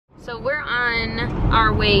So we're on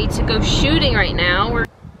our way to go shooting right now.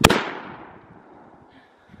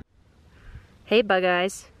 Hey Bug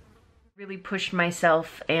Eyes. Really pushed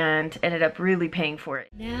myself and ended up really paying for it.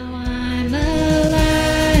 Now I'm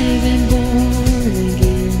alive and born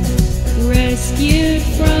again, rescued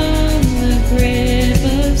from the grip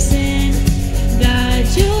of sin. God,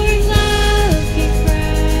 your love came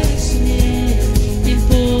crashing in and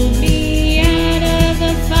pulled me out of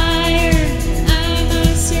the fire. I'm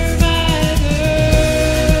a survivor.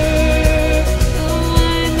 Oh,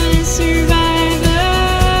 I'm a survivor.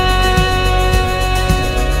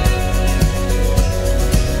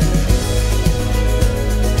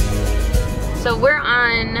 So we're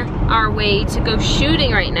on our way to go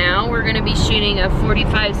shooting right now. We're gonna be shooting a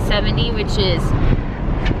 45-70, which is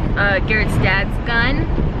Garrett's dad's gun.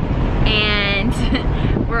 And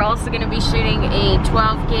we're also gonna be shooting a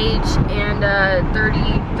 12 gauge and a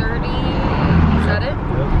 30-30, is that it?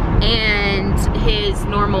 Yep. And his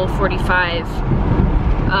normal 45.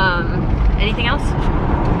 Anything else?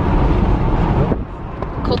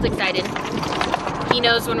 Colt's excited. He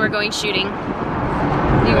knows when we're going shooting.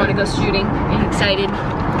 You want to go shooting? Are you excited?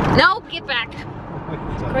 No, get back.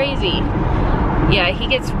 It's crazy. Yeah, he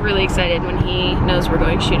gets really excited when he knows we're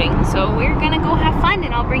going shooting. So we're gonna go have fun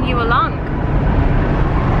and I'll bring you along.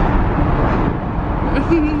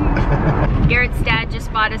 Garrett's dad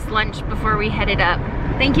just bought us lunch before we headed up.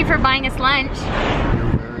 Thank you for buying us lunch.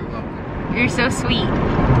 You're very welcome. You're so sweet.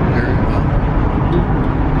 Very welcome.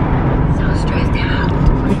 So stressed out.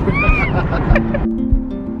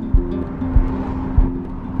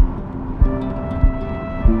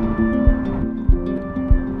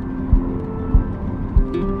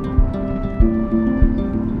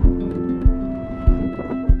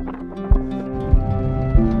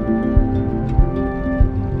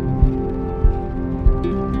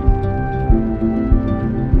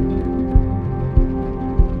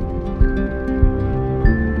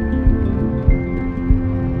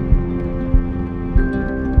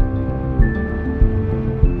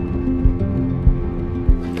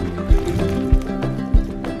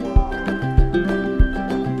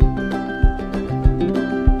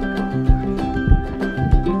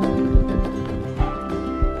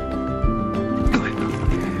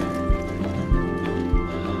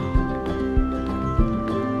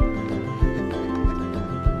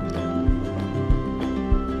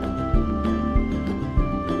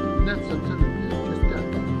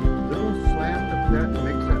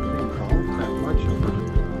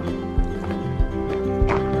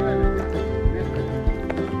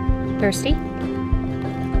 Thirsty?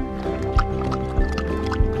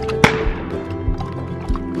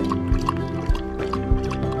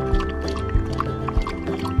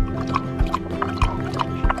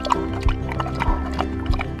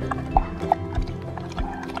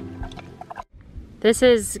 This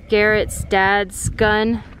is Garrett's dad's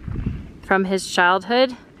gun from his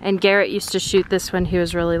childhood, and Garrett used to shoot this when he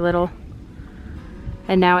was really little.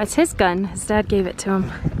 And now it's his gun. His dad gave it to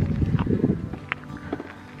him.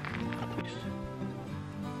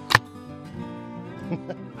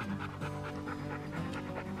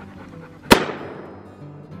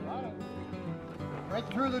 Right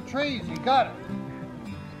through the trees, you got it.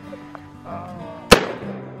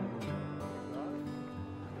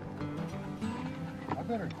 I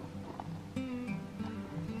better.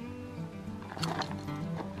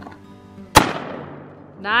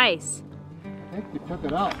 Nice. I think you took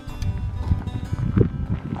it out.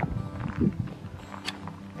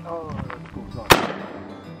 Oh, that's cool.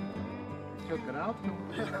 Took it out.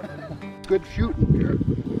 Good shooting here.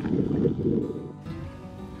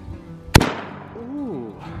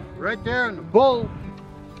 Ooh, right there in the bull.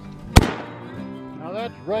 Now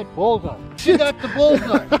that's right bullseye. She got the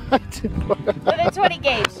bullseye. With a 20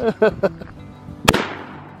 gauge.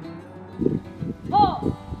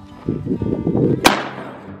 Pull.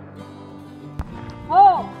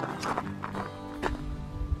 Pull.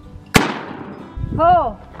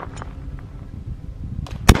 Pull.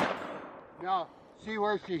 Now, see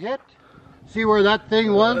where she hit? See where that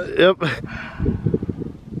thing was? Yep.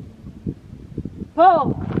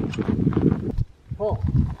 Pull. Pull.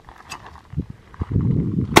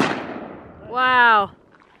 Wow.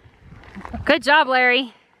 Good job,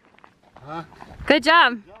 Larry. Huh? Good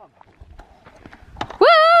job. Woo!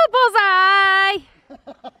 Bullseye!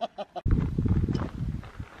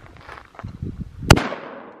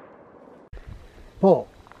 Pull.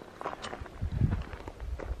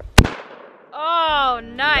 Oh,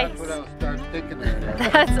 nice. That's what I started thinking there.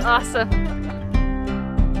 That's awesome.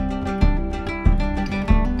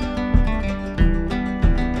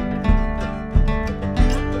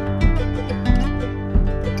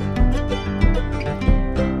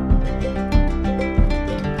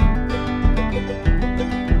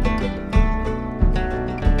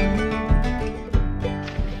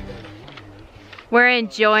 We're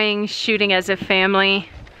enjoying shooting as a family,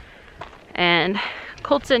 and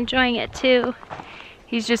Colt's enjoying it too.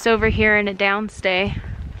 He's just over here in a downstay.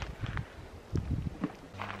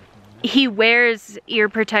 He wears ear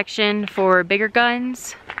protection for bigger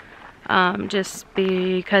guns, just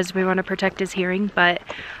because we want to protect his hearing, but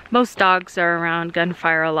most dogs are around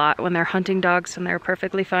gunfire a lot when they're hunting dogs, and they're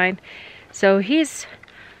perfectly fine. So he's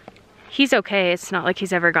okay. It's not like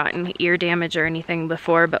he's ever gotten ear damage or anything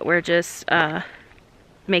before, but we're just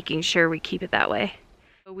making sure we keep it that way.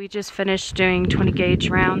 We just finished doing 20 gauge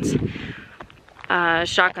rounds.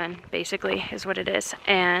 Shotgun basically is what it is,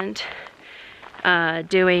 and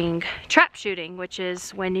doing trap shooting, which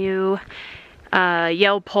is when you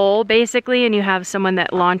yell pull basically, and you have someone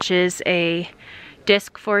that launches a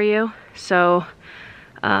disc for you. So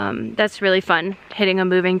that's really fun, hitting a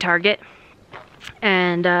moving target,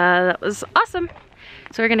 and that was awesome.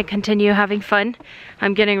 So we're gonna continue having fun.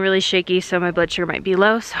 I'm getting really shaky, so my blood sugar might be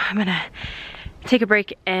low, so I'm gonna take a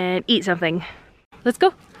break and eat something. Let's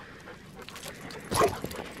go.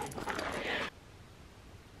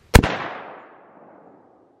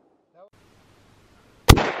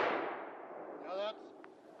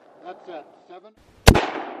 That's at 7.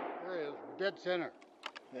 There he is, dead center.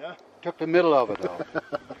 Yeah? Took the middle of it though.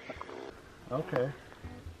 Okay.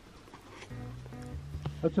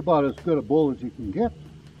 That's about as good a bull as you can get.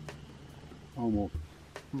 Almost.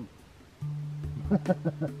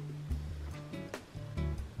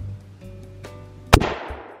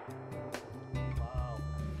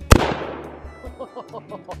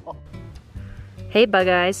 Wow. Hey, bug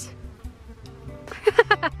eyes.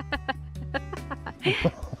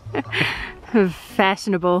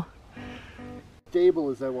 Fashionable.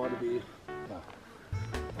 Stable as I want to be.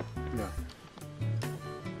 Yeah.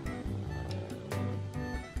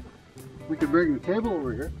 We could bring the table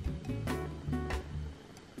over here.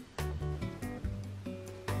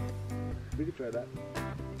 We could try that.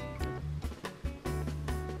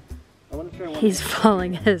 I want to try one. He's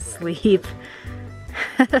falling asleep.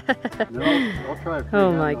 No, I'll try.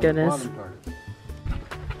 Oh my goodness.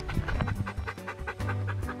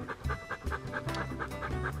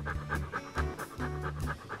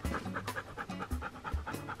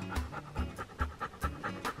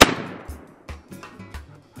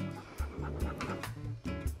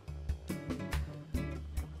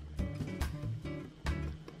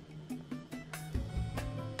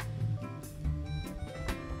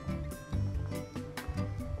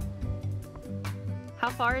 How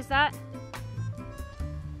far is that,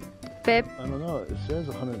 babe? I don't know. It says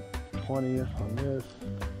 120 on this.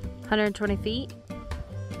 120 feet?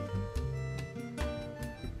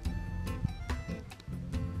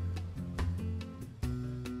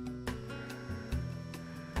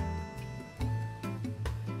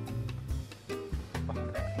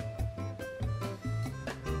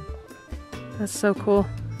 That's so cool.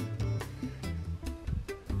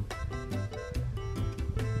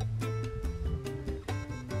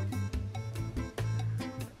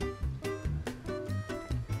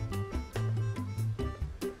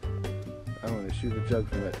 I'm going to shoot a jug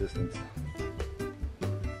from that distance.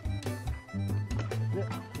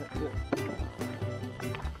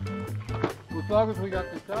 As long as we got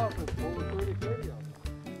this out, let's pull the 30-30 on.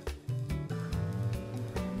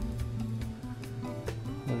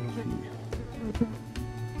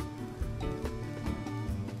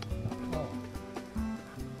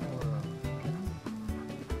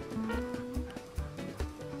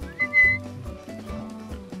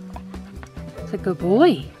 It's a good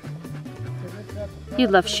boy. You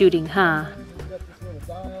love shooting, huh?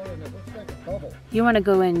 You want to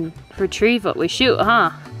go and retrieve what we shoot,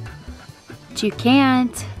 huh? But you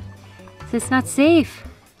can't. It's not safe.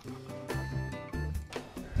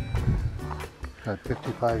 At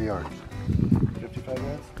 55 yards. 55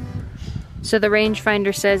 yards? So the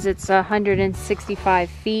rangefinder says it's 165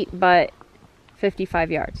 feet, but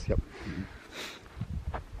 55 yards. Yep.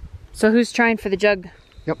 So who's trying for the jug?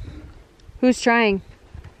 Yep. Who's trying?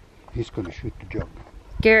 He's going to shoot the jug.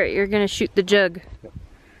 Garrett, you're going to shoot the jug. Yep.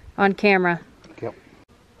 On camera. Yep.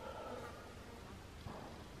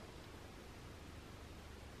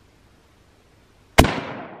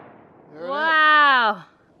 Wow.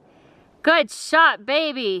 Good shot,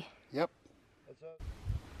 baby. Yep.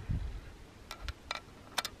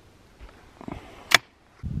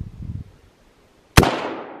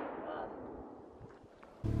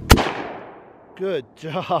 Good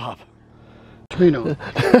job. Trino.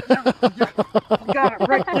 You got it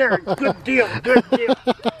right there. Good deal. Good deal.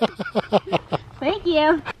 Thank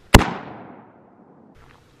you.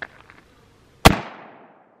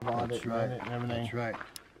 That's right. That's right.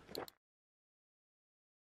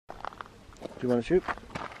 you want to shoot?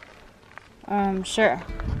 Sure.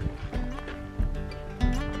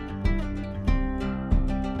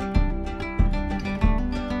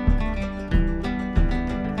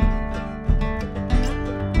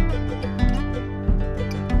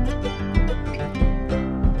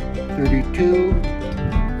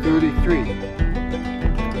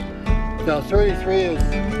 Now 33 is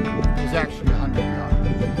actually 100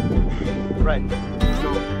 yards. Right.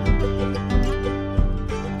 So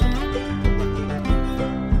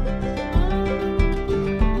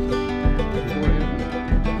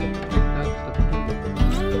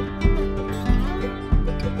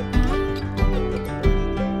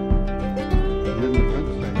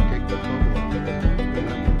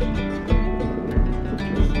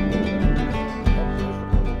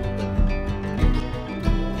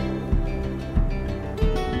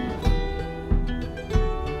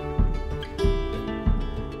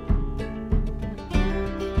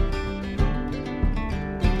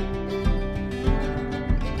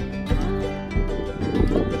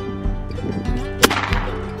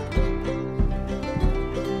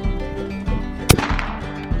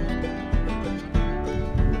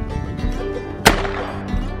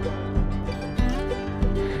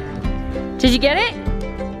Did you get it?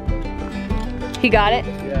 He got it?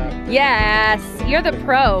 yeah. Yes, you're the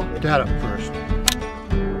pro. That up first.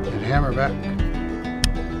 And hammer back.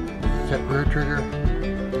 Set rear trigger.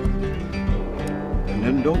 And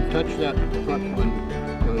then don't touch that front one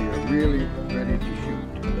until you're really ready to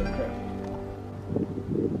shoot.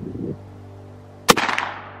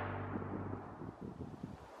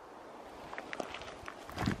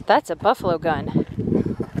 That's a buffalo gun.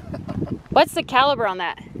 What's the caliber on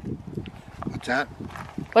that? What's that?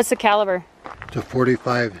 What's the caliber? It's a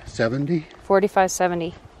 45-70.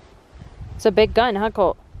 45-70. It's a big gun, huh,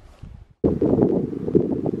 Colt?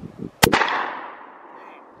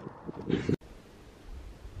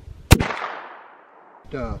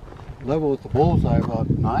 Level with the bullseye about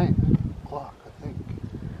 9 o'clock, I think.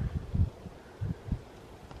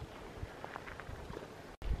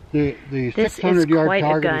 The This is 600-yard quite a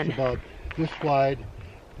target gun. is about this wide,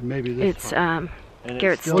 and maybe this It's wide.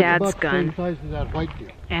 Garrett's So it's dad's about the same gun, size as that white deer.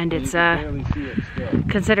 and it's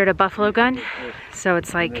considered a buffalo gun, so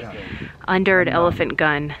it's like Yeah. under an elephant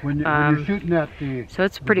gun. When you're shooting at the So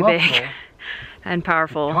it's pretty buffalo, big and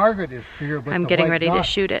powerful. target is bigger, but I'm the getting white ready to dot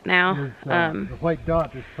shoot it now. is, the white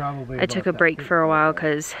dot is probably I took a about break that for a big. while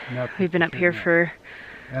because And that's we've been what up you here shoot for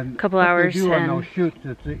And couple what they hours do on and those shoots,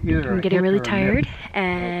 it's either I'm a getting hit really or a tired miss.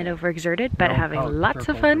 and overexerted, They but don't having count lots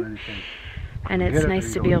of circles or fun. anything. And You it's hit it nice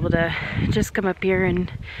or to you be don't able to just come up here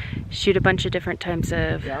and shoot a bunch of different types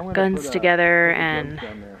of guns together. And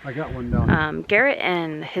I got one down. Garrett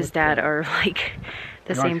and his dad are like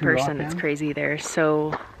the You wanna same shoot person. It's offhand? crazy. They're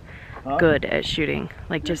so good at shooting,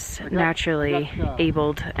 like just naturally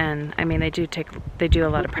abled. And I mean, they do a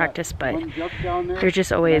lot of practice, but One jump down there, they're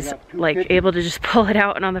just and I always got two like kittens. able to just pull it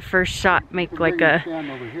out and on the first shot make like a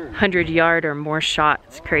Stand over here. 100-yard or more shot.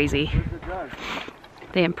 It's crazy. Where's the judge?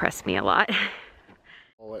 They impress me a lot.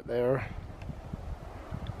 Bullet there.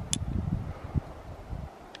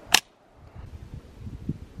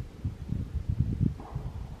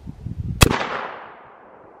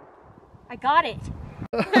 I got it.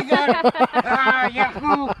 You got it. Ah,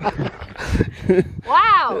 yahoo!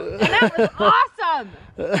 Wow, and that was awesome.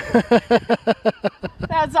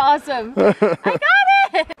 That's awesome. I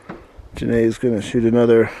got it. Janae's gonna shoot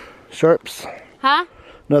another sharps. Huh?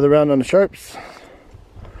 Another round on the sharps.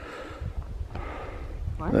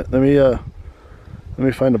 What? Let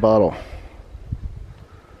me find a bottle.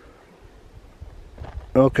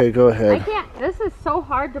 Okay, go I ahead. can't. This is so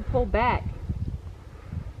hard to pull back.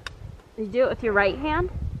 You do it with your right hand?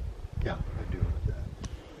 Yeah, I do with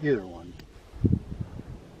that. Either one.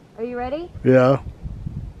 Are you ready? Yeah.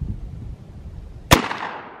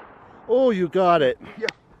 Oh, you got it.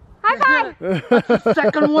 High five! The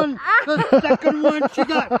second one. The second one.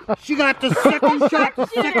 She got the second shot. The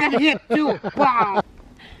second hit too. Wow.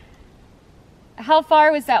 How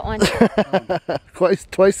far was that one?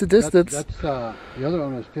 Twice the distance. That's the other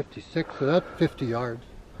one was 56, so that's 50 yards.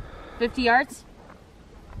 50 yards?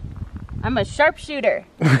 I'm a sharpshooter.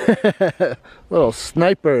 Little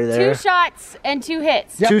sniper there. 2 shots and 2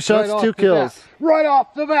 hits. Yep, 2 shots, right 2 off the kills. bat. Right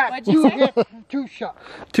off the bat. What'd you 2 say? hits, 2 shots.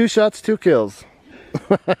 2 shots, 2 kills.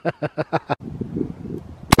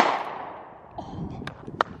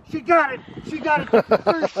 She got it. She got it. The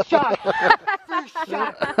first shot. First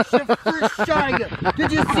shot. The first shot again.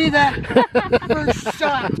 Did you see that? First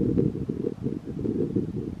shot.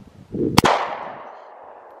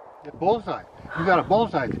 The bullseye. You got a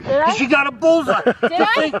bullseye. I? She got a bullseye. Did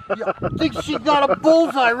I? I think she got a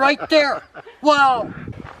bullseye right there. Wow.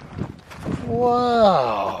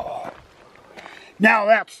 Wow. Now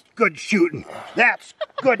that's good shooting. That's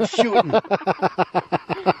good shooting.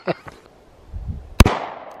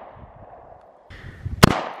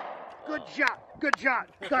 Good shot. Good shot.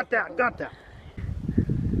 Got that. Got that.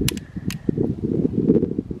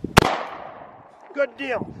 Good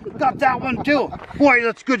deal. Got that one too. Boy,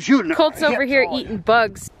 that's good shooting. Colt's over here Oh, eating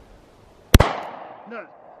bugs.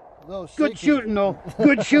 no. Good shooting though.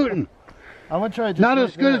 Good shooting. I'm gonna try. Not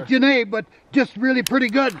as good as Janaye, but just really pretty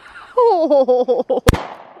good. Oh.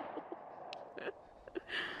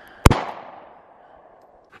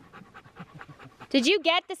 Did you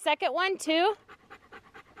get the second one too?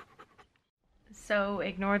 So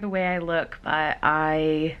ignore the way I look, but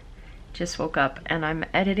I just woke up and I'm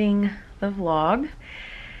editing the vlog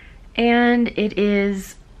and it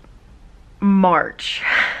is March.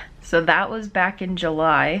 So that was back in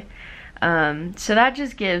July. So that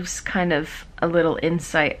just gives kind of a little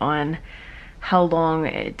insight on how long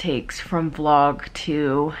it takes from vlog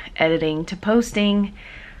to editing to posting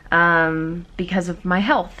because of my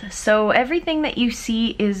health. So everything that you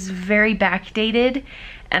see is very backdated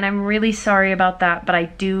and I'm really sorry about that, but I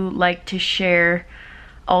do like to share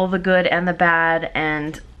all the good and the bad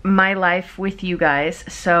and my life with you guys.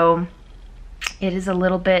 So it is a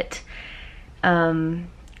little bit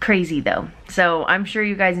crazy though. So I'm sure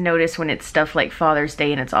you guys notice when it's stuff like Father's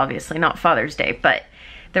Day, and it's obviously not Father's Day, but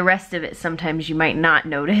the rest of it sometimes you might not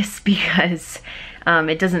notice because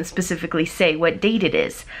it doesn't specifically say what date it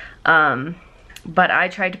is. But I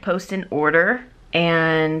tried to post in order,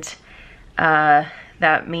 and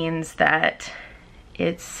that means that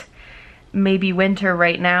it's maybe winter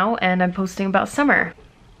right now and I'm posting about summer.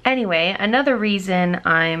 Anyway, another reason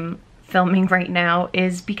I'm filming right now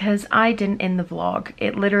is because I didn't end the vlog.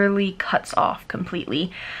 It literally cuts off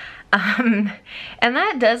completely. And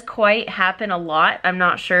that does quite happen a lot. I'm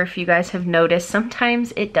not sure if you guys have noticed.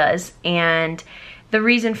 Sometimes it does. And the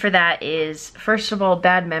reason for that is, first of all,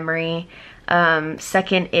 bad memory.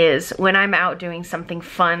 Second is when I'm out doing something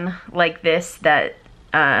fun like this that,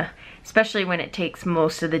 especially when it takes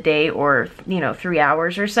most of the day or, you know, 3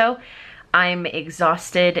 hours or so, I'm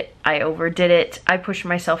exhausted. I overdid it. I pushed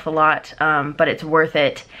myself a lot, but it's worth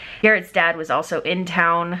it. Garrett's dad was also in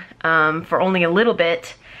town for only a little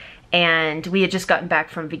bit, and we had just gotten back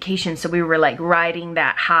from vacation, so we were like riding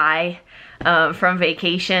that high from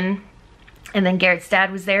vacation. And then Garrett's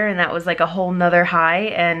dad was there, and that was like a whole nother high,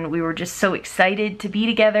 and we were just so excited to be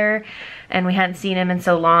together, and we hadn't seen him in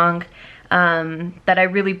so long. That I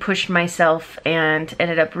really pushed myself and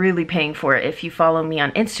ended up really paying for it. If you follow me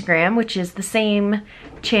on Instagram, which is the same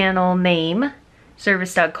channel name,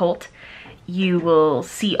 service.colt, you will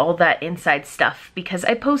see all that inside stuff because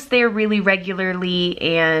I post there really regularly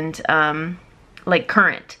and like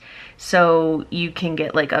current. So you can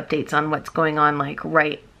get like updates on what's going on like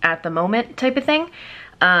right at the moment type of thing.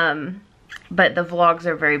 But the vlogs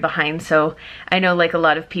are very behind, so I know like a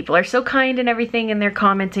lot of people are so kind and everything, and they're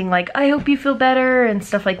commenting like, I hope you feel better and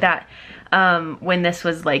stuff like that, when this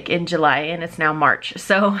was like in July and it's now March.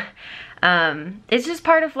 So it's just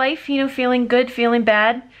part of life, you know, feeling good, feeling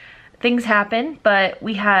bad, things happen, but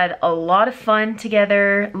we had a lot of fun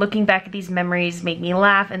together. Looking back at these memories make me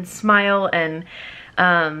laugh and smile, and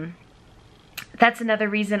that's another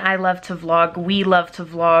reason I love to vlog, we love to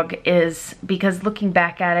vlog, is because looking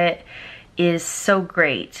back at it is so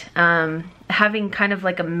great. Having kind of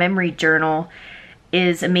like a memory journal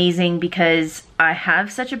is amazing because I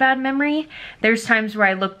have such a bad memory. There's times where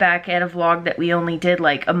I look back at a vlog that we only did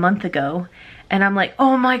like a month ago and I'm like,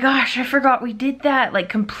 oh my gosh, I forgot we did that. Like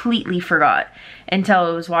completely forgot until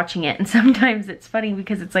I was watching it. And sometimes it's funny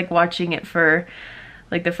because it's like watching it for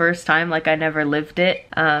like the first time, like I never lived it.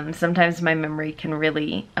 Sometimes my memory can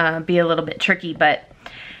really be a little bit tricky, but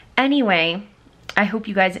anyway, I hope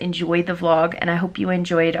you guys enjoyed the vlog and I hope you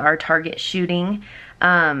enjoyed our target shooting.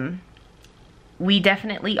 We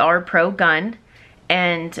definitely are pro-gun,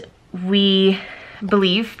 and we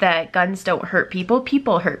believe that guns don't hurt people,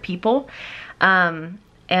 people hurt people.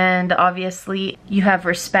 And obviously you have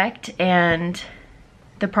respect and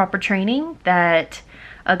the proper training that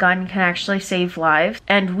a gun can actually save lives.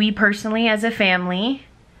 And we personally as a family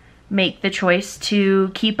make the choice to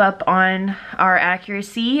keep up on our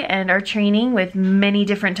accuracy and our training with many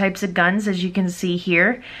different types of guns, as you can see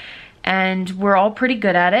here. And we're all pretty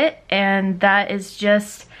good at it, and that is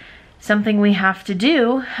just something we have to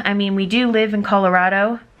do. I mean, we do live in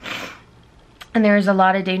Colorado, and there's a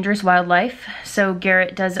lot of dangerous wildlife, so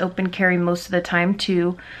Garrett does open carry most of the time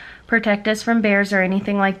to protect us from bears or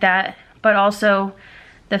anything like that, but also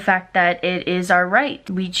the fact that it is our right.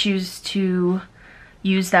 We choose to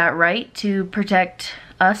use that right to protect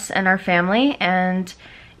us and our family and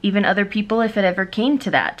even other people if it ever came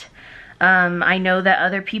to that. I know that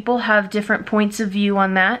other people have different points of view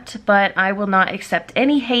on that, but I will not accept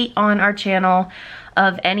any hate on our channel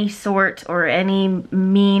of any sort or any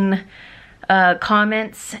mean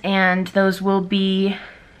comments, and those will be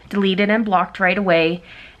deleted and blocked right away.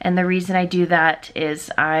 And the reason I do that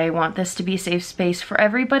is I want this to be a safe space for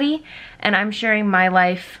everybody, and I'm sharing my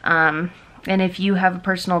life. And if you have a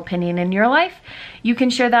personal opinion in your life, you can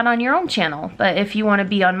share that on your own channel. But if you want to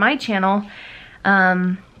be on my channel,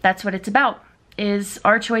 that's what it's about, is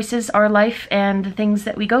our choices, our life, and the things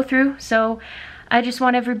that we go through. So I just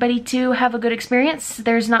want everybody to have a good experience.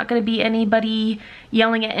 There's not going to be anybody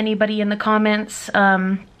yelling at anybody in the comments,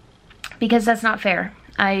 because that's not fair.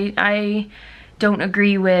 I don't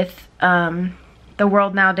agree with the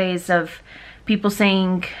world nowadays of people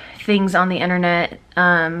saying things on the internet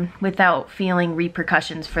without feeling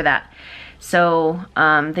repercussions for that. So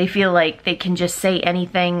they feel like they can just say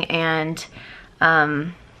anything, and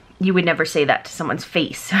you would never say that to someone's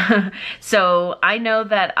face. So I know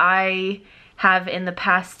that I have in the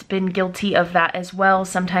past been guilty of that as well.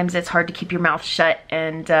 Sometimes it's hard to keep your mouth shut,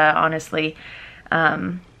 and honestly,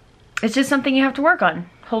 it's just something you have to work on,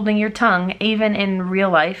 holding your tongue, even in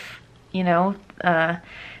real life, you know.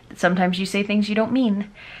 Sometimes you say things you don't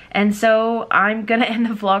mean. And so I'm gonna end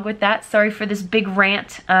the vlog with that. Sorry for this big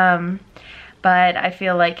rant, but I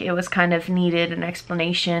feel like it was kind of needed an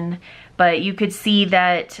explanation. But you could see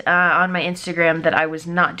that on my Instagram that I was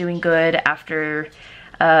not doing good after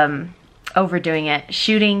overdoing it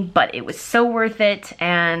shooting, but it was so worth it,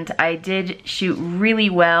 and I did shoot really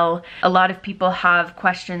well. A lot of people have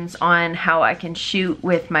questions on how I can shoot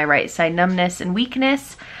with my right side numbness and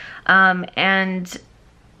weakness, and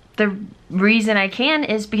the reason I can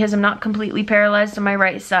is because I'm not completely paralyzed on my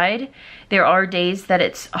right side. There are days that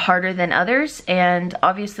it's harder than others, and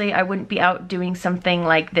obviously I wouldn't be out doing something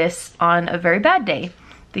like this on a very bad day,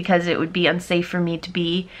 because it would be unsafe for me to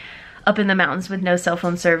be up in the mountains with no cell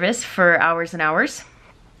phone service for hours and hours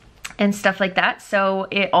and stuff like that. So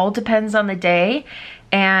it all depends on the day,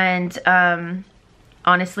 and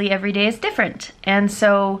honestly every day is different. And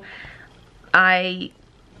so I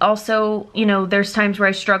also, you know, there's times where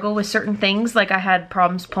I struggle with certain things, like I had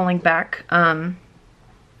problems pulling back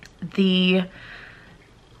the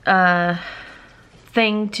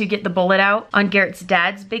thing to get the bullet out on Garrett's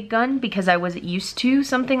dad's big gun, because I wasn't used to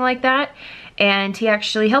something like that, and he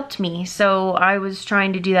actually helped me. So I was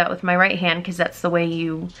trying to do that with my right hand, because that's the way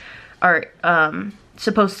you are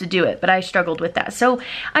supposed to do it, but I struggled with that. So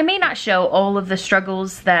I may not show all of the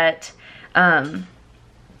struggles that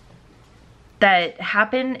that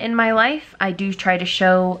happen in my life. I do try to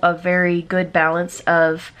show a very good balance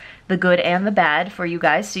of the good and the bad for you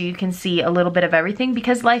guys, so you can see a little bit of everything,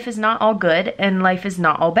 because life is not all good and life is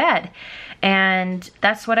not all bad, and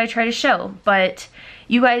that's what I try to show. But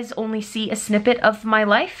you guys only see a snippet of my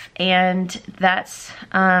life, and that's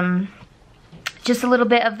just a little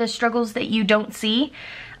bit of the struggles that you don't see,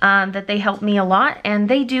 that they help me a lot, and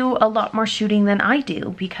they do a lot more shooting than I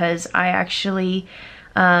do, because I actually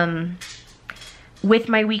with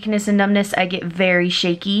my weakness and numbness, I get very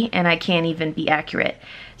shaky and I can't even be accurate.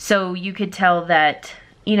 So you could tell that,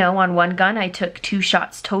 you know, on one gun I took 2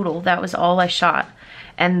 shots total. That was all I shot.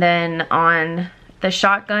 And then on the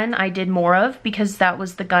shotgun I did more of, because that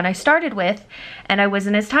was the gun I started with and I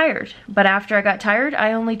wasn't as tired. But after I got tired,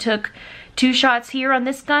 I only took 2 shots here on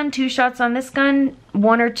this gun, 2 shots on this gun,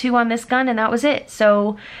 1 or 2 on this gun, and that was it.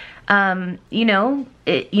 So you know,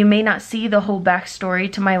 you may not see the whole backstory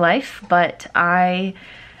to my life, but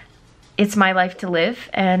it's my life to live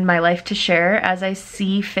and my life to share as I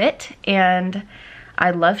see fit, and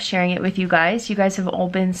I love sharing it with you guys. You guys have all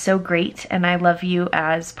been so great, and I love you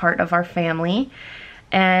as part of our family.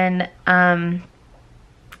 And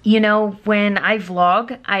you know, when I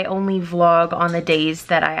vlog, I only vlog on the days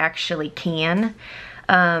that I actually can.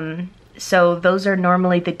 So those are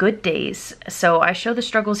normally the good days. So I show the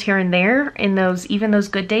struggles here and there in those, even those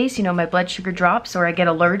good days, you know, my blood sugar drops or I get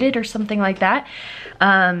alerted or something like that.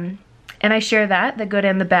 And I share that, the good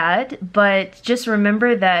and the bad. But just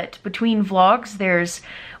remember that between vlogs, there's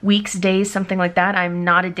weeks, days, something like that. I'm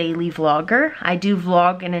not a daily vlogger. I do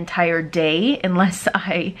vlog an entire day unless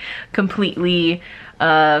I completely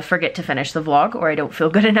forget to finish the vlog, or I don't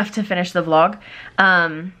feel good enough to finish the vlog.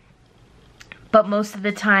 But most of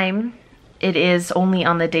the time, it is only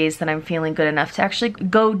on the days that I'm feeling good enough to actually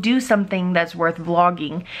go do something that's worth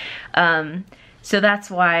vlogging. So that's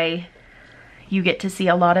why you get to see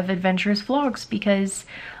a lot of adventurous vlogs, because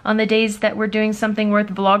on the days that we're doing something worth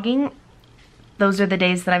vlogging, those are the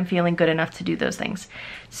days that I'm feeling good enough to do those things.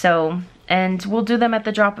 So, and we'll do them at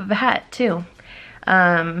the drop of a hat too.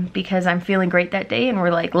 Because I'm feeling great that day and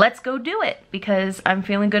we're like, let's go do it because I'm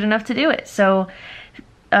feeling good enough to do it. So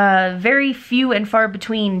very few and far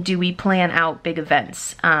between do we plan out big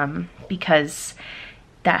events because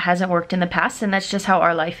that hasn't worked in the past, and that's just how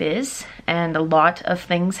our life is. And a lot of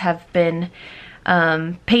things have been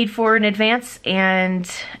paid for in advance and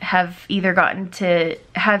have either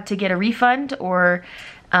have to get a refund, or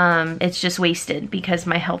it's just wasted because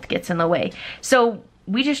my health gets in the way. So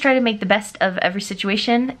we just try to make the best of every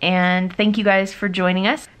situation, and thank you guys for joining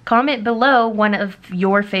us. Comment below one of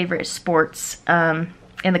your favorite sports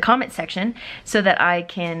in the comment section so that I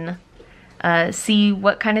can see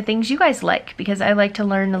what kind of things you guys like, because I like to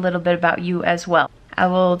learn a little bit about you as well. I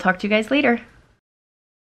will talk to you guys later.